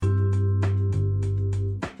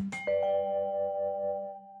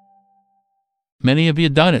Many of you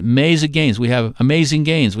have done it. Amazing gains. We have amazing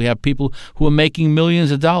gains. We have people who are making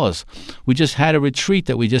millions of dollars. We just had a retreat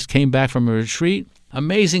that we just came back from a retreat.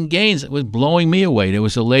 Amazing gains. It was blowing me away. There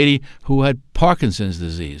was a lady who had Parkinson's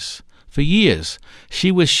disease for years.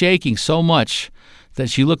 She was shaking so much that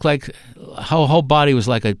she looked like her whole body was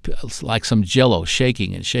like some jello,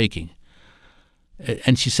 shaking and shaking.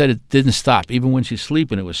 And she said it didn't stop. Even when she's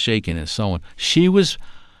sleeping, it was shaking and so on. She was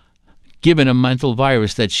given a mental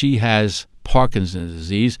virus that she has Parkinson's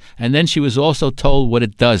disease, and then she was also told what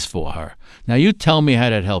it does for her. Now, you tell me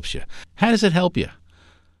how that helps you. How does it help you?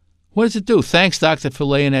 What does it do? Thanks, doctor, for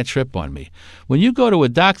laying that trip on me. When you go to a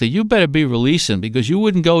doctor, you better be releasing, because you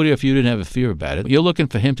wouldn't go there if you didn't have a fear about it. You're looking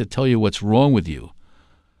for him to tell you what's wrong with you.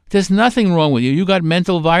 There's nothing wrong with you. You got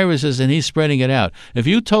mental viruses, and he's spreading it out. If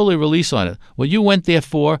you totally release on it, what you went there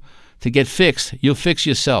for to get fixed, you'll fix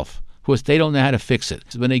yourself. Of course, they don't know how to fix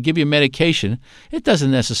it. When they give you medication, it doesn't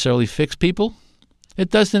necessarily fix people. It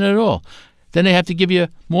doesn't at all. Then they have to give you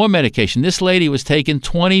more medication. This lady was taking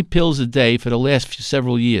 20 pills a day for the last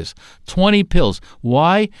several years. 20 pills.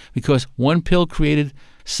 Why? Because one pill created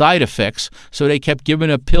side effects, so they kept giving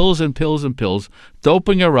her pills and pills and pills,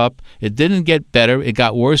 doping her up. It didn't get better. It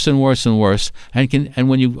got worse and worse and worse. And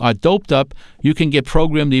when you are doped up, you can get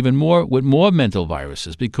programmed even more with more mental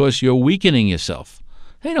viruses because you're weakening yourself.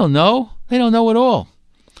 They don't know. They don't know at all.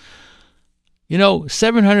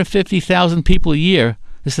 750,000 people a year,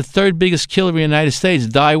 it's the third biggest killer in the United States,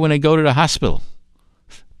 die when they go to the hospital.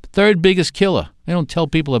 Third biggest killer. They don't tell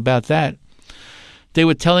people about that. They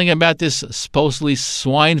were telling about this supposedly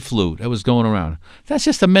swine flu that was going around. That's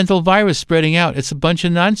just a mental virus spreading out. It's a bunch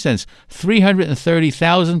of nonsense.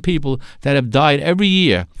 330,000 people that have died every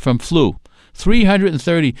year from flu.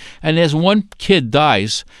 330. And there's one kid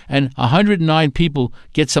dies, and 109 people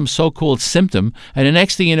get some so-called symptom, and the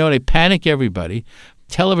next thing you know, they panic everybody,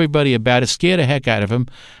 tell everybody about it, scare the heck out of them,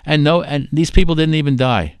 and these people didn't even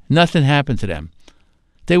die. Nothing happened to them.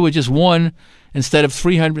 They were just one instead of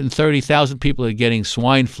 330,000 people are getting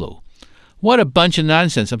swine flu. What a bunch of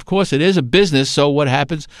nonsense. Of course, it is a business, so what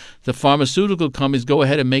happens? The pharmaceutical companies go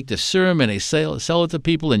ahead and make the serum, and they sell it to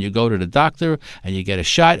people, and you go to the doctor, and you get a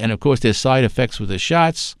shot, and of course there's side effects with the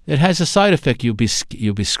shots. It has a side effect. You'll be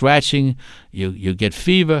scratching, you get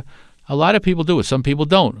fever. A lot of people do it. Some people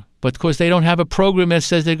don't. But of course they don't have a program that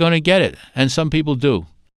says they're going to get it, and some people do.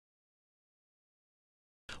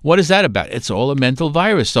 What is that about? It's all a mental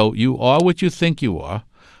virus. So you are what you think you are.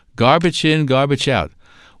 Garbage in, garbage out.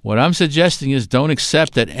 What I'm suggesting is don't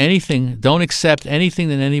accept anything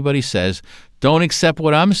that anybody says. Don't accept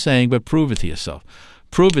what I'm saying, but prove it to yourself.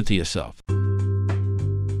 Prove it to yourself.